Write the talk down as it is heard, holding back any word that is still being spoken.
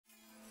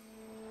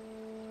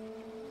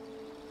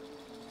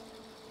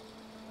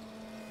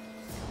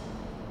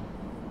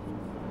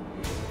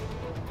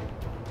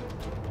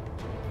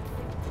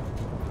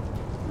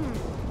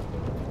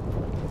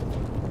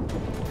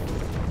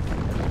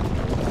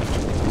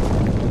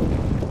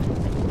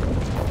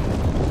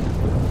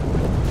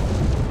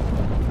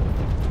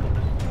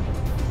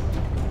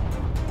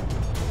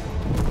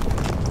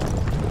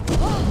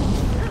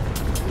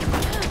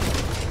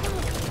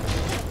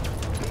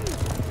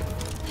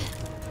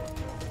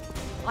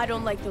I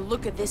don't like the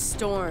look of this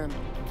storm.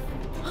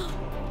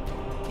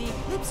 The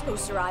eclipse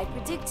Osiris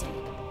predicted.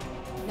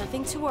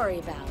 Nothing to worry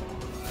about.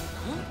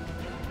 Huh?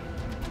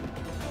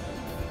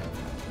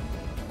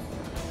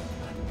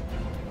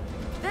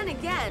 Then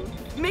again,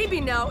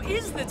 maybe now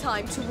is the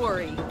time to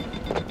worry.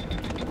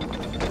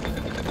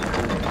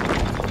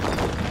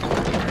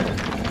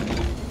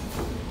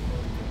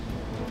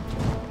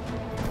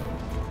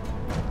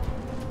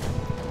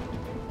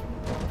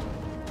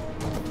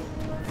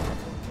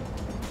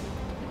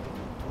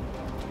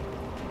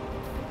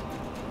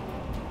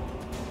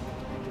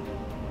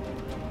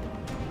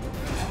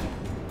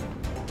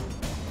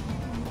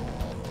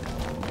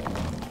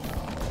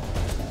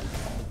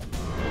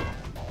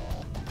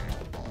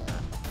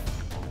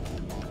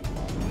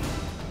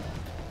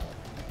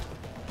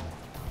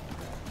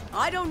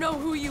 I don't know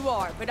who you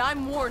are, but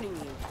I'm warning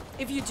you.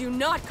 If you do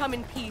not come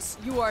in peace,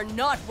 you are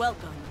not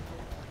welcome.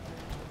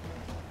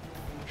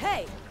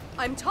 Hey,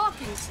 I'm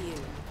talking to you.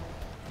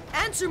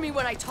 Answer me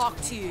when I talk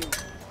to you.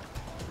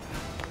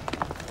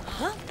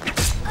 Huh?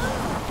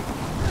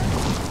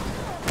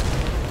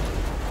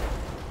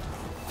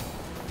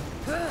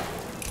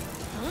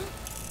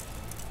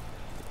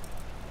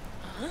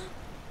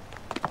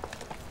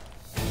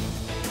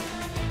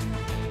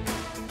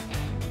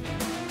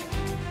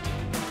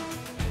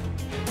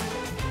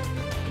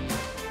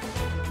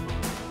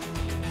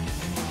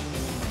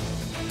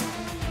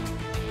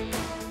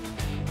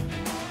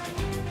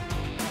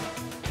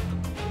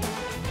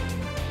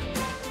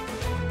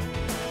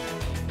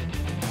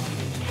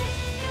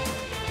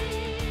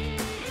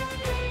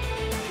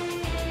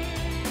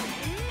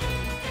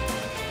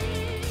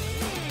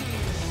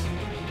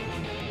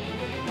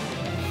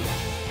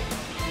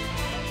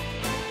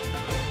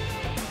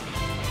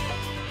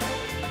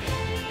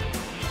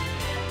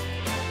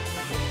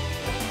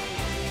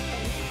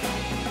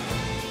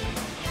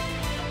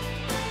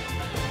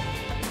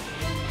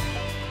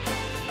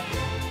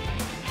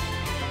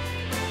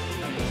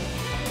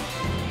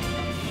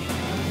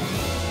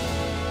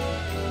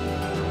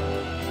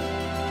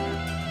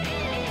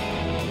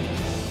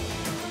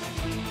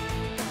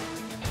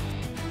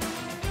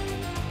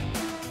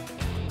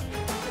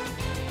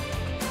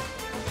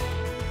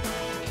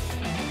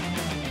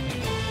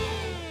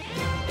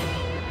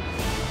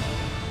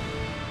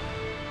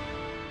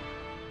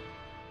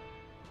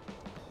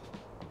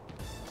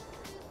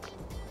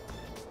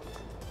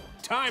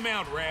 Time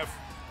out, ref.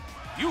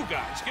 You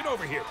guys, get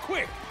over here,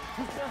 quick!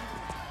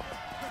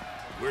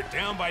 We're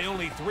down by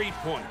only 3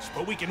 points,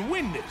 but we can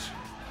win this.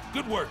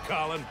 Good work,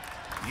 Colin.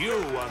 You,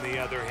 on the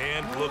other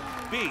hand, look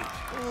beat.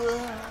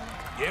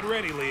 Get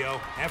ready,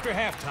 Leo. After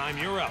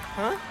halftime, you're up.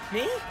 Huh?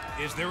 Me?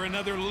 Is there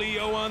another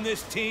Leo on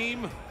this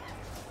team?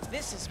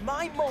 This is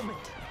my moment.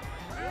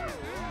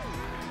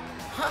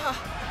 Go!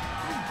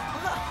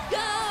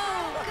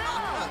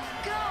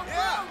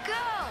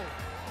 Go!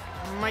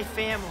 My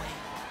family.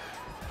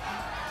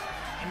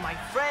 And my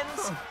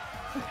friends.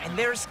 And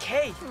there's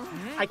Kay.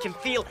 I can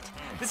feel it.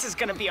 This is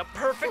gonna be a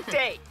perfect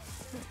day.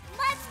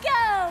 Let's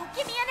go!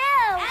 Give me an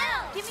L!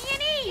 L! Give me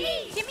an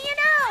E! Give me an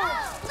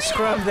O! Leo,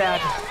 Scrub that.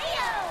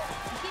 Leo!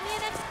 Give me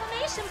an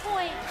exclamation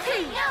point!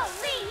 Leo!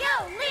 Leo!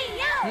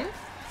 Leo!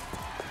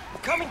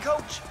 Coming,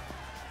 coach.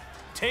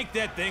 Take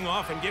that thing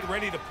off and get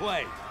ready to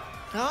play.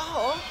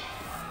 Oh.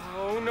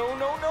 Oh, no,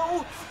 no,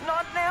 no.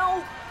 Not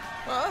now.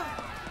 Huh?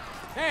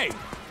 Hey,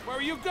 where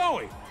are you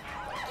going?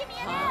 Give me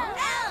an L!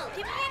 L!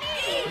 Give me an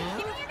E!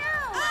 Give me an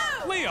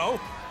O! Leo,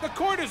 the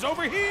court is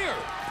over here!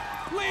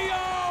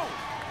 Leo!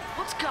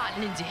 What's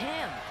gotten into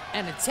him?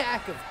 An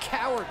attack of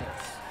cowardice.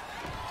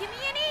 Give me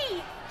an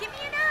E! Give me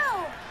an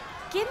O!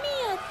 Give me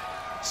a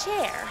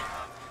chair.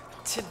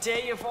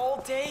 Today of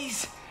all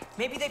days.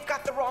 Maybe they've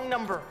got the wrong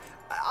number.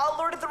 I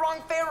alerted the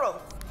wrong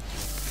pharaoh.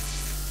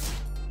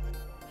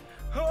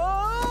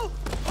 Oh!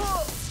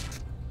 Oh!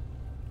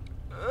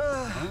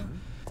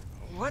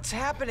 What's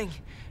happening?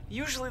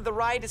 Usually the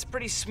ride is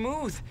pretty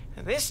smooth.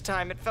 This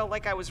time it felt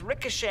like I was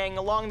ricocheting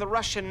along the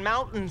Russian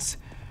mountains.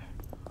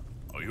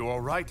 Are you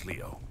all right,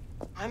 Leo?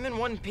 I'm in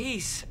one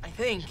piece, I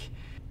think.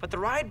 But the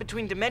ride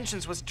between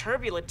dimensions was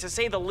turbulent, to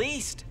say the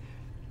least.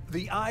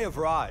 The Eye of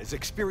Ra is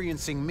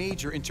experiencing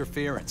major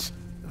interference.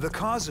 The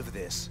cause of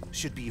this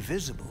should be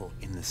visible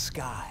in the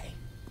sky.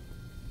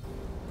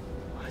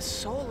 A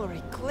solar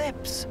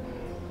eclipse.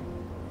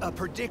 A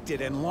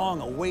predicted and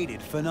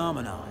long-awaited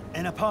phenomenon,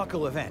 an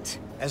epochal event,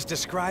 as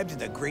described in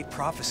the Great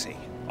Prophecy.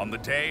 On the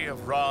day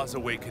of Ra's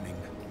awakening,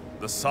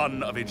 the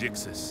son of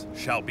Egyxos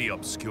shall be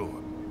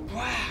obscured.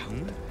 Wow.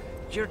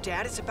 Your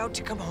dad is about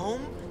to come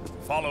home?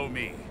 Follow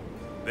me.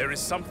 There is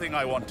something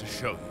I want to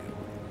show you.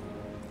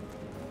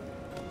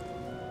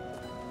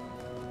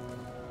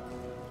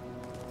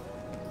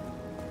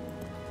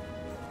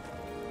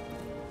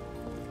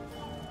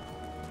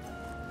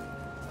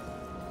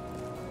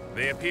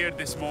 They appeared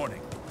this morning.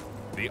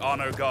 The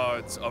honor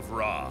guards of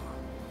Ra.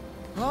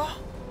 Huh?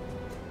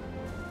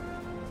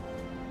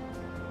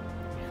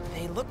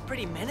 They look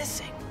pretty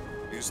menacing.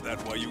 Is that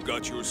why you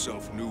got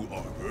yourself new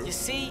armor? You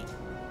see,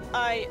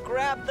 I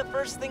grabbed the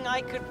first thing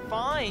I could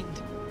find.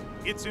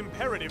 It's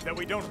imperative that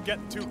we don't get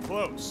too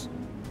close.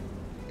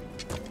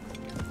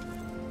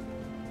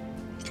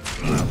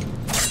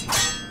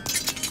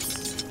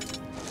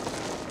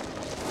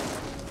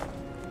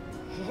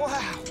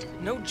 Wow,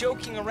 no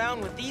joking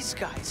around with these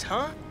guys,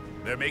 huh?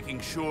 They're making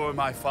sure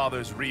my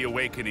father's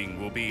reawakening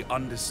will be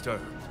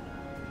undisturbed.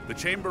 The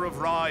Chamber of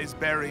Ra is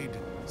buried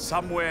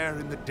somewhere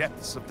in the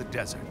depths of the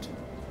desert.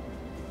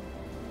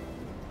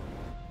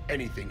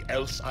 Anything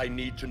else I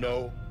need to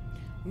know?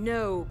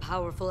 No,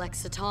 powerful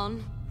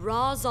Exciton.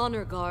 Ra's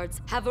honor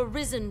guards have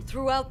arisen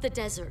throughout the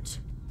desert.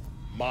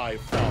 My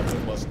father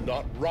must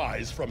not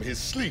rise from his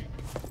sleep.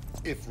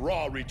 If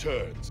Ra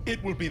returns,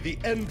 it will be the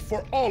end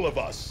for all of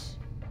us.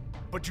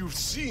 But you've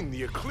seen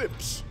the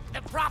eclipse.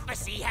 The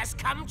prophecy has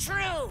come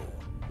true!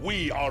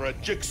 We are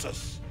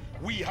Egyxos.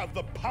 We have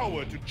the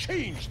power to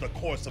change the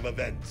course of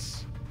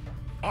events.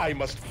 I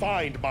must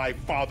find my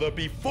father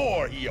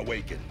before he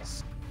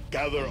awakens.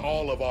 Gather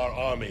all of our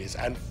armies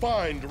and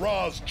find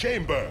Ra's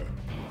chamber.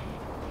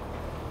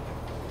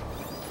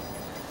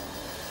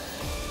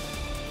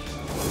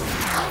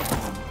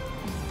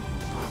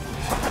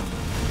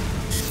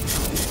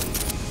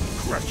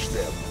 Crush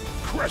them!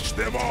 Crush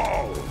them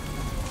all!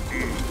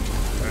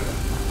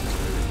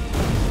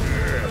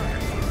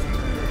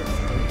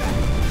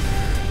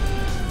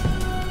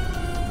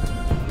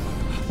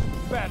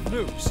 Bad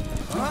news.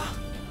 Huh?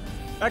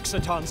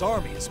 Exciton's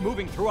army is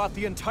moving throughout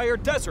the entire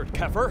desert,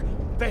 Kefir.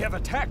 They have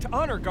attacked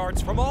honor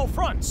guards from all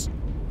fronts.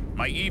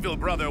 My evil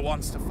brother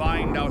wants to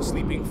find our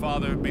sleeping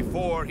father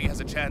before he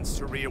has a chance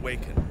to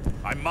reawaken.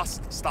 I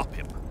must stop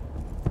him.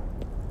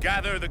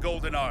 Gather the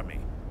Golden Army.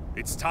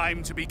 It's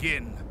time to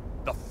begin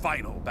the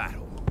final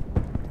battle.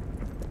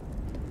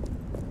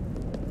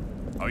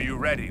 Are you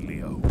ready,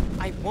 Leo?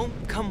 I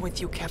won't come with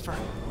you, Kefir.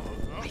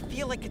 I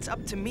feel like it's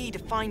up to me to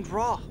find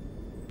Ra.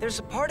 There's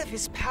a part of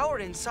his power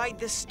inside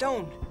this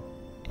stone,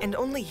 and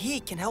only he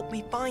can help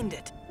me find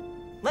it.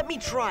 Let me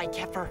try,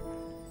 Kefir.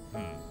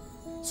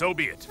 So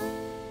be it.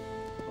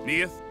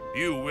 Neith,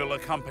 you will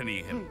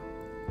accompany him.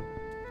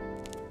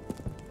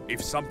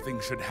 If something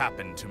should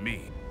happen to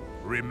me,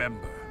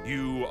 remember,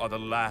 you are the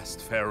last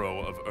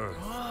pharaoh of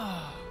Earth.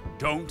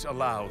 Don't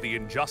allow the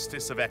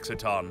injustice of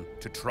Exciton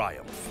to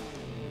triumph.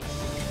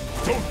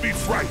 Don't be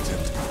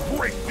frightened.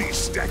 Break these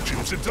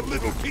statues into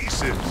little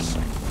pieces.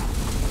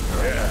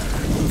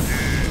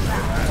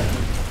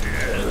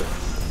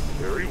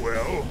 Very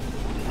well.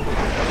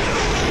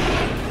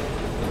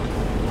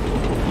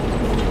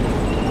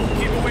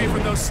 Keep away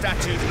from those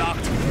statues,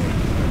 Noct.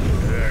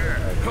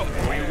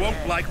 Or you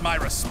won't like my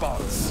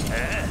response.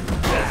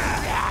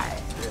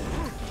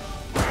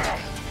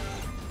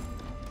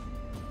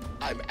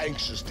 I'm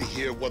anxious to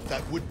hear what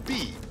that would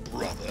be,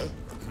 brother.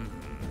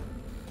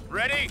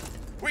 Ready?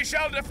 We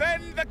shall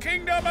defend the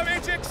kingdom of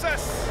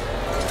Egyxos!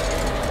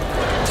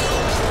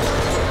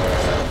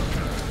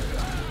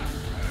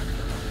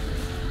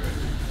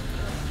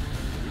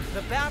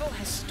 The battle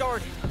has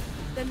started.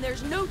 Then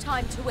there's no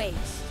time to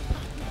waste.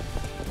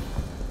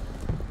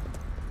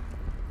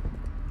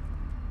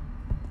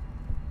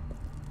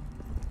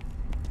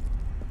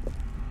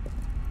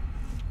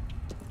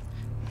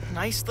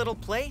 Nice little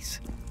place.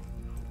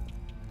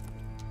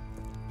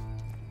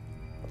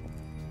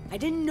 I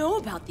didn't know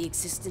about the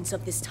existence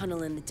of this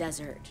tunnel in the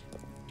desert.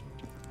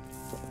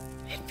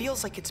 It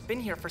feels like it's been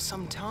here for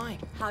some time.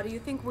 How do you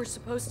think we're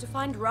supposed to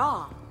find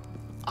Ra?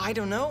 I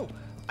don't know.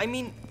 I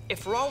mean,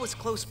 if Ra was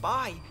close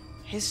by,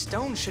 his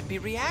stone should be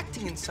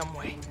reacting in some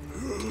way.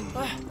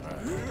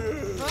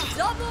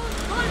 Double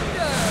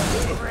thunder!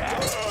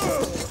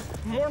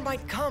 More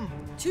might come.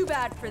 Too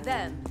bad for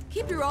them.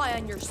 Keep your eye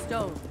on your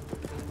stone.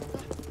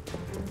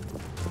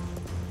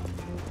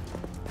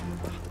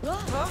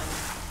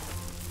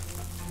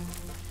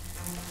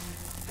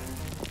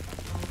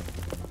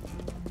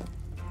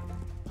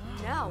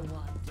 Now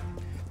what?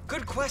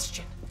 Good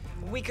question.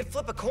 We could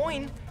flip a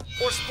coin,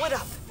 or split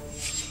up.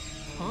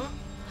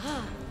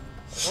 Huh?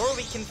 Or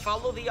we can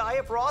follow the Eye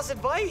of Ra's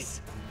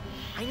advice.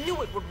 I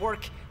knew it would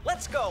work.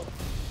 Let's go.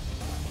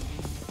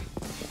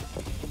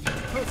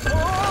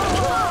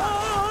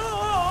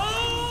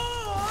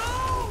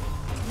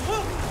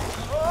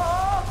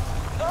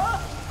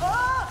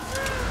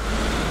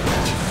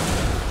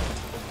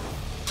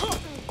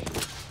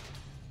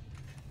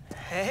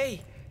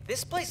 Hey,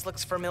 this place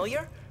looks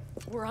familiar.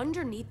 We're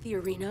underneath the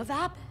Arena of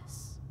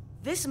Abyss.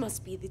 This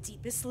must be the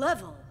deepest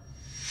level.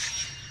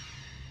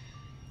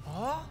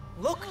 Oh,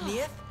 look,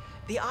 Neith.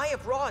 The Eye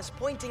of Ra is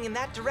pointing in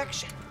that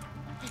direction.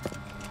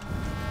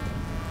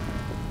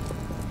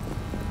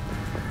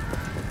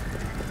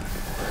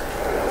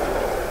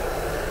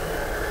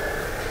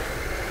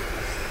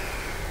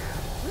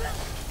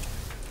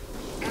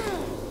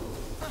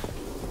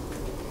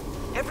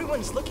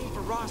 Everyone's looking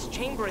for Ra's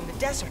chamber in the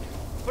desert,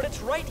 but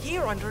it's right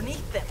here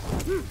underneath them.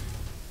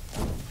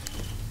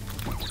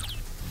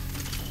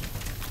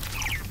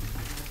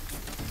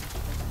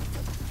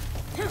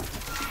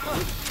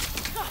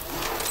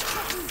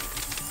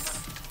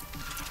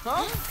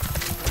 Huh?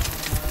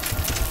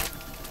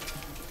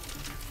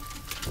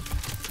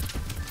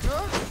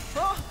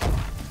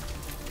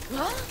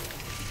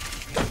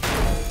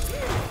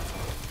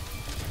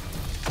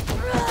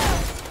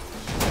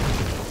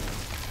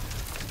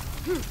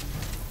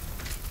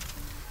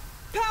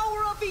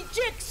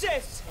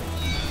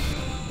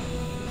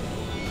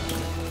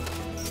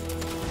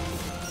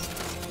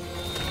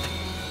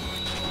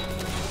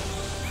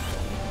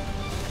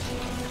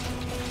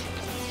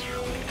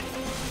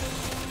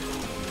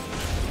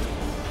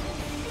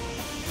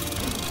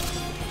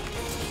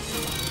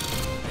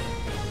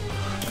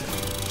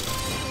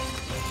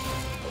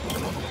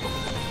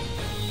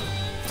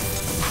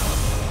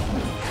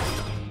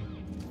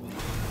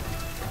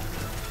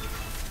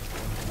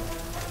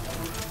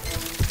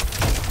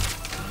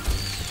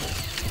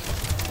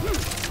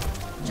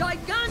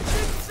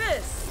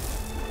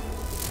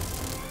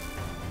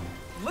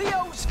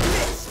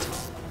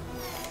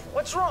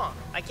 What's wrong?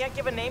 I can't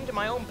give a name to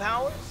my own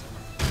powers?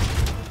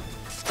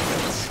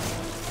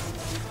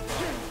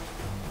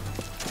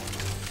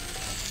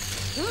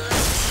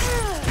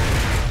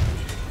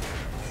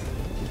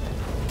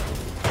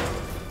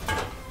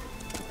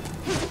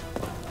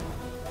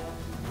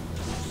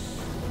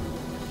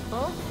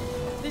 Huh?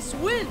 This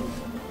wind!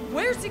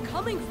 Where's it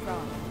coming from?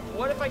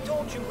 What if I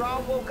told you Ra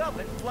woke up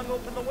and flung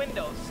open the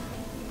windows?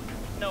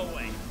 No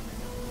way.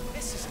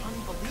 This is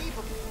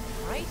unbelievable,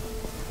 right?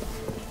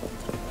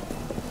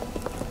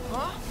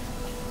 Huh?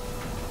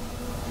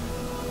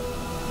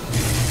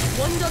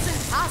 One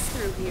doesn't pass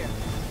through here.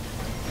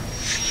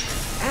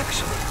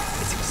 Actually,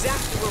 it's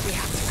exactly where we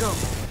have to go.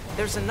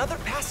 There's another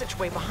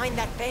passageway behind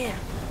that van.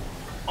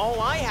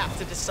 All I have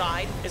to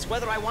decide is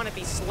whether I want to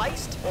be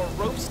sliced or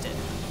roasted.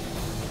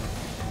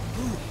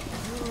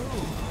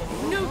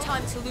 No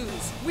time to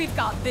lose. We've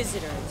got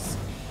visitors.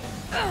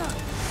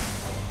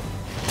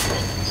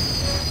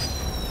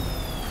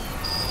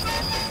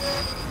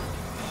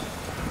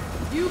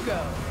 You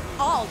go.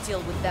 I'll deal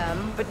with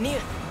them. But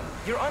Nia,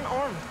 you're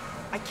unarmed.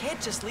 I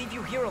can't just leave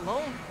you here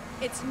alone.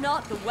 It's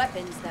not the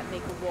weapons that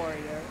make a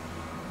warrior.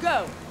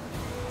 Go.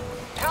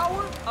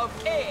 Power of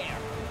air.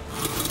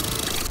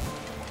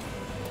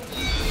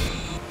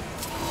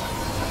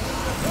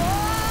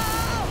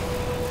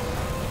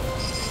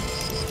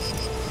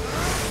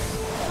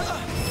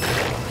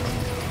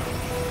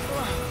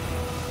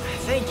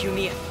 Thank you,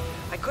 Nia.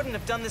 I couldn't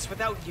have done this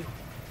without you.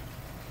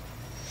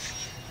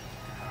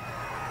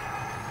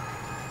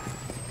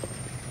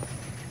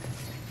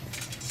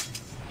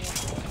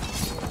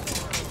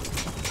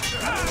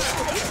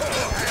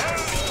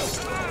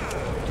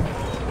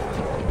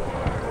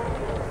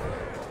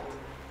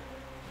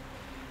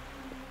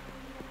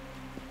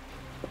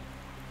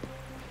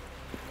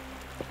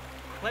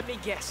 Let me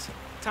guess.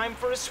 Time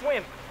for a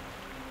swim.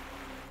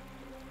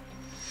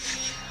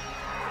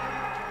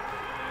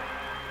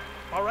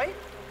 All right,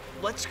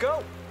 let's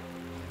go.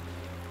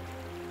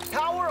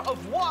 Power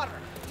of water.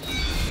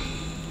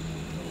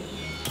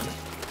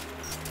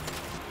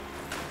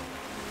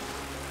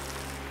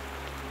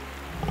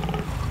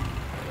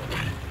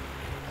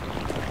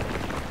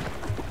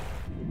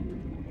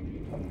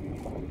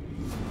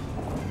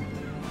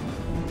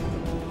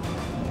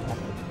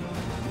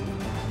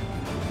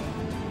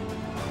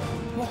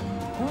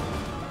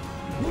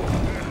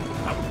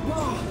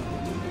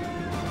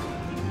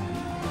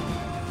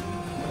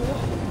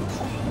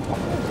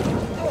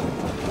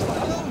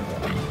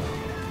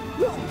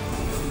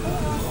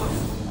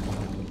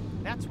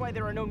 That's why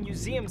there are no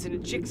museums in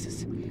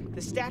Egyxos.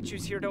 The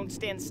statues here don't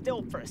stand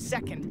still for a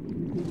second.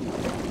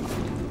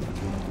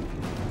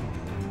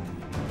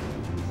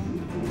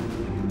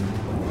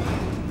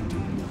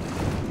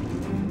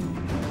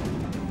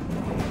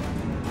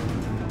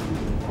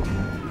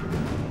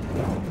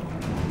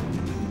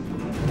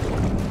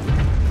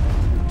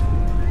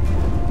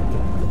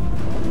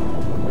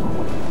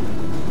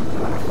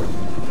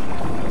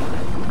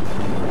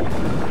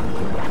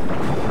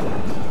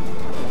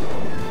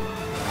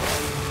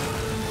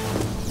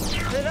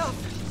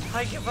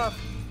 I give up.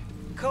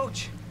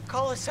 Coach,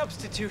 call a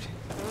substitute.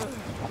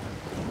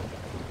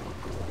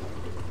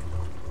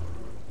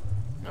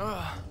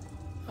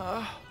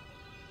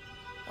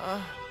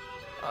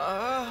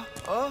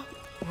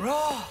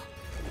 Raw.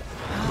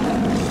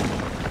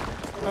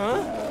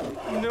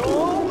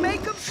 No,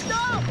 make him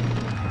stop!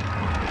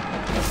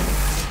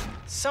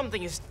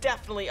 Something is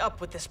definitely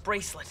up with this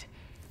bracelet.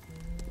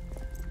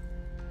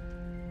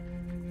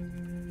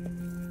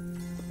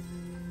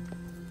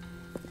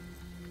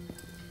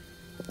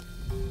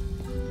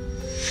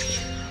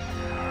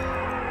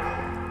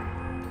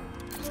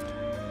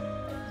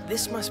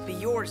 This must be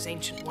yours,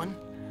 Ancient One.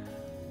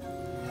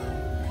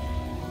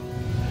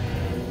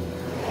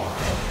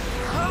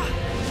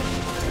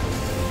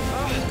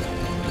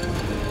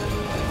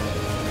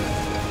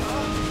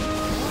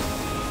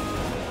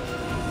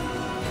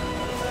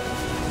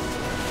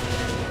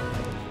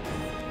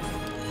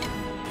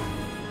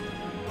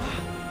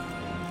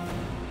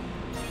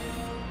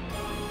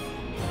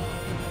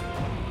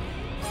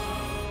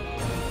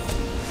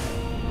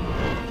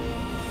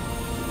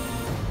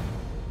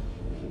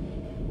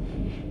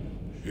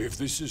 If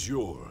this is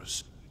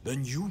yours,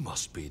 then you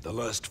must be the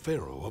last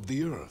pharaoh of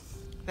the earth.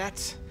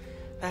 That's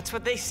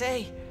what they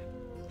say.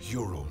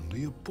 You're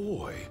only a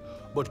boy,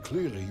 but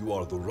clearly you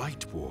are the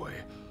right boy.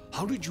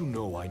 How did you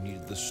know I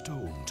needed the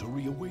stone to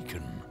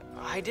reawaken?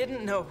 I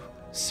didn't know,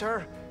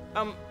 sir.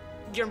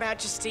 Your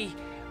Majesty,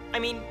 I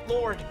mean,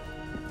 Lord.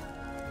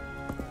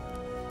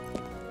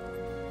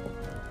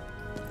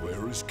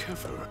 Where is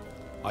Kepher?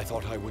 I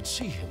thought I would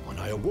see him when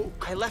I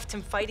awoke. I left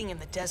him fighting in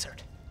the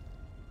desert.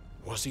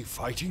 Was he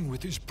fighting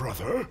with his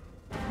brother?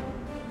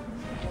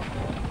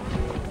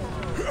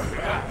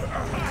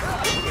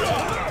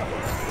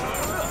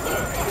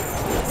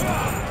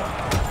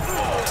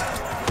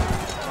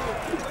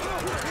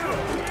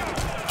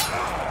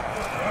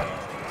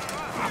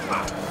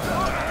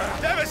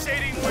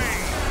 Devastating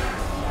wing!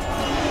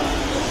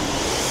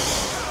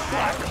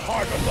 Black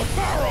heart of the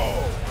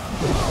Pharaoh!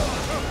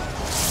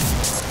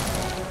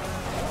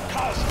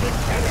 cosmic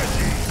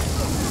energy!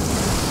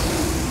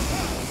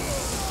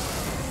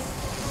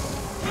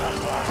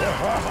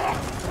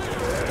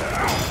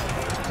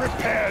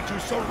 Prepare to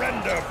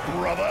surrender,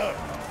 brother!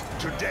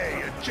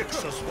 Today,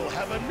 Egyxos will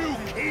have a new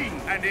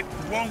king! And it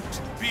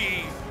won't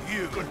be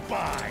you!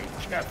 Goodbye,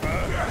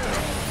 Kefir!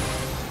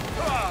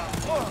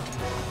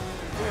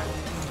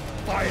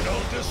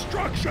 Final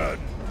destruction!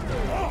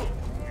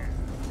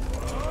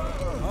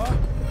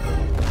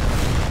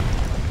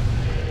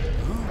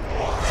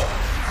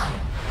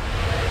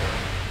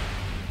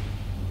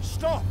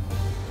 Stop!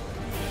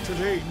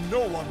 Today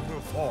no one will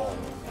fall.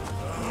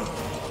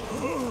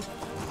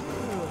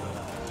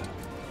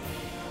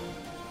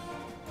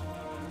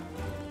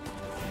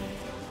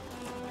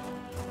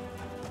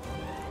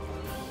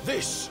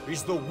 This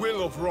is the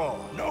will of Ra.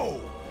 No!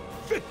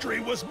 Victory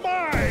was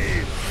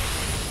mine!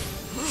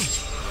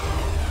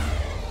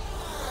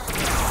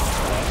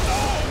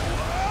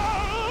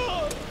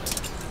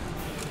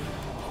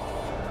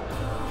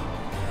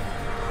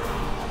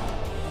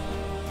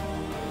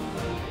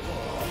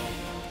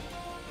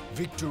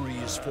 Victory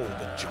is for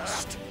the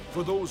just,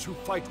 for those who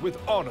fight with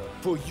honor.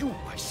 For you,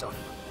 my son,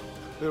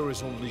 there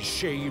is only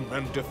shame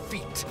and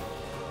defeat.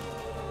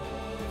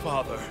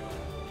 Father.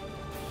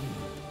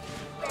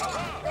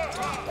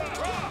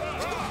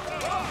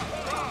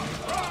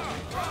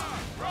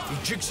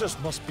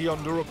 Egyxos must be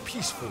under a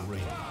peaceful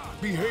reign.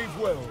 Behave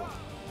well,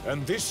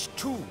 and this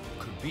too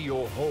could be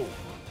your home.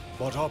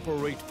 But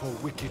operate for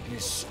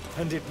wickedness,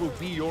 and it will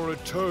be your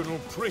eternal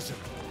prison.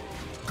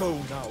 Go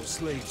now,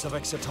 slaves of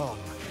Exciton,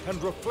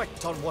 and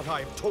reflect on what I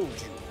have told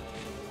you.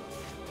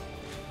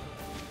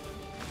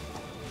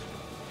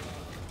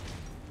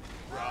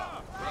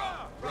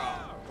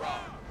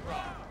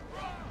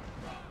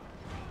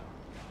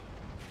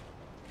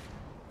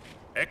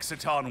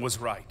 Exciton was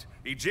right.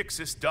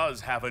 Egyxos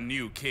does have a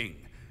new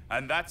king,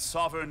 and that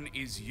sovereign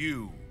is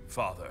you,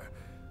 Father.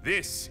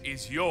 This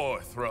is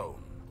your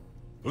throne.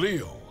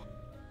 Leo,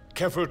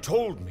 Kefir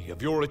told me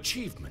of your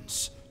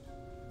achievements.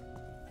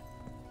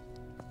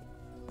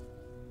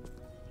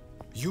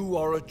 You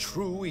are a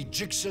true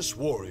Egyxos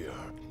warrior.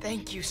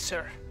 Thank you,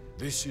 sir.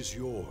 This is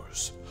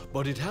yours,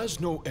 but it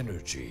has no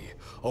energy.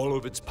 All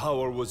of its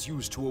power was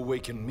used to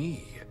awaken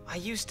me. I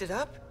used it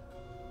up?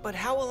 But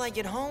how will I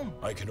get home?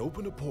 I can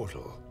open a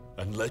portal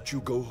and let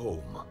you go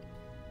home.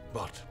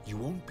 But you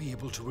won't be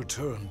able to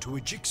return to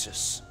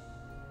Egyxos.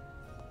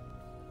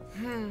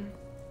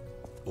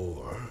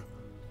 Or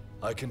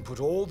I can put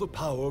all the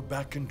power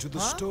back into the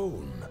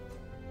stone.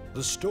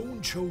 The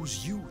stone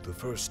chose you the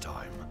first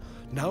time.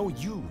 Now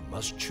you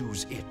must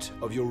choose it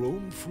of your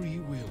own free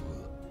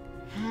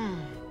will.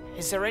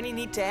 Is there any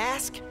need to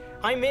ask?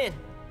 I'm in.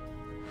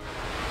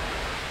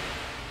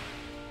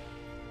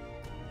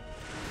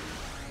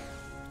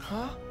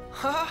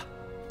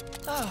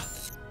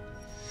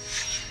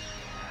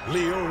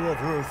 Leo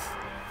of Earth,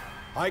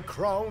 I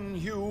crown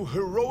you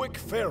heroic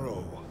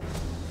pharaoh.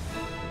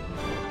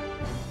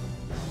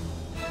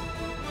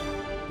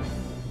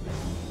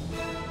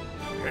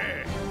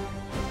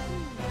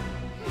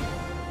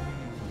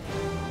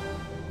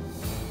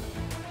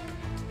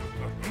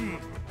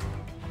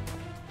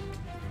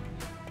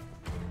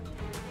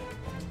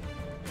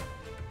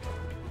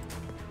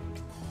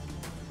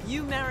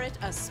 You merit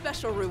a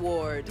special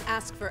reward.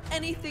 Ask for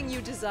anything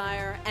you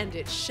desire, and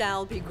it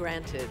shall be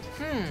granted.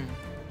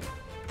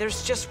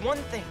 There's just one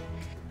thing.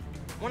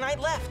 When I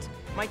left,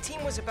 my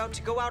team was about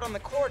to go out on the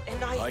court,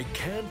 and I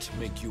can't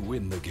make you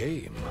win the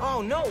game.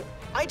 Oh, no.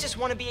 I just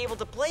want to be able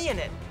to play in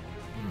it.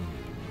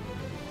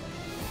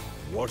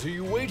 What are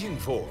you waiting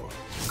for?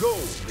 Go,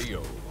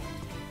 Leo.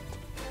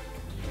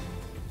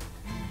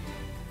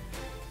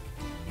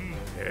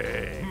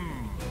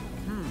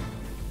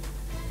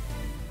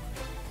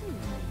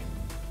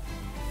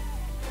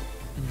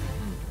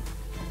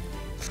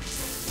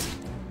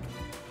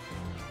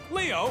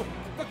 Leo,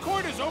 the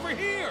court is over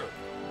here!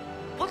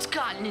 What's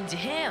gotten into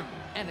him?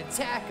 An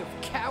attack of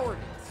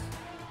cowardice.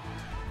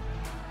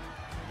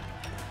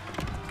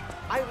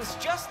 I was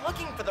just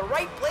looking for the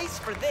right place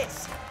for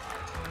this.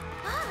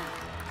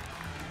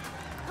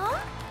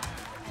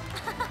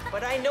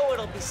 But I know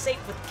it'll be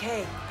safe with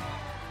Kay.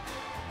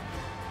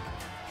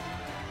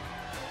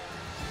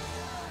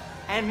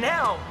 And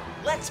now,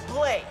 let's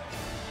play!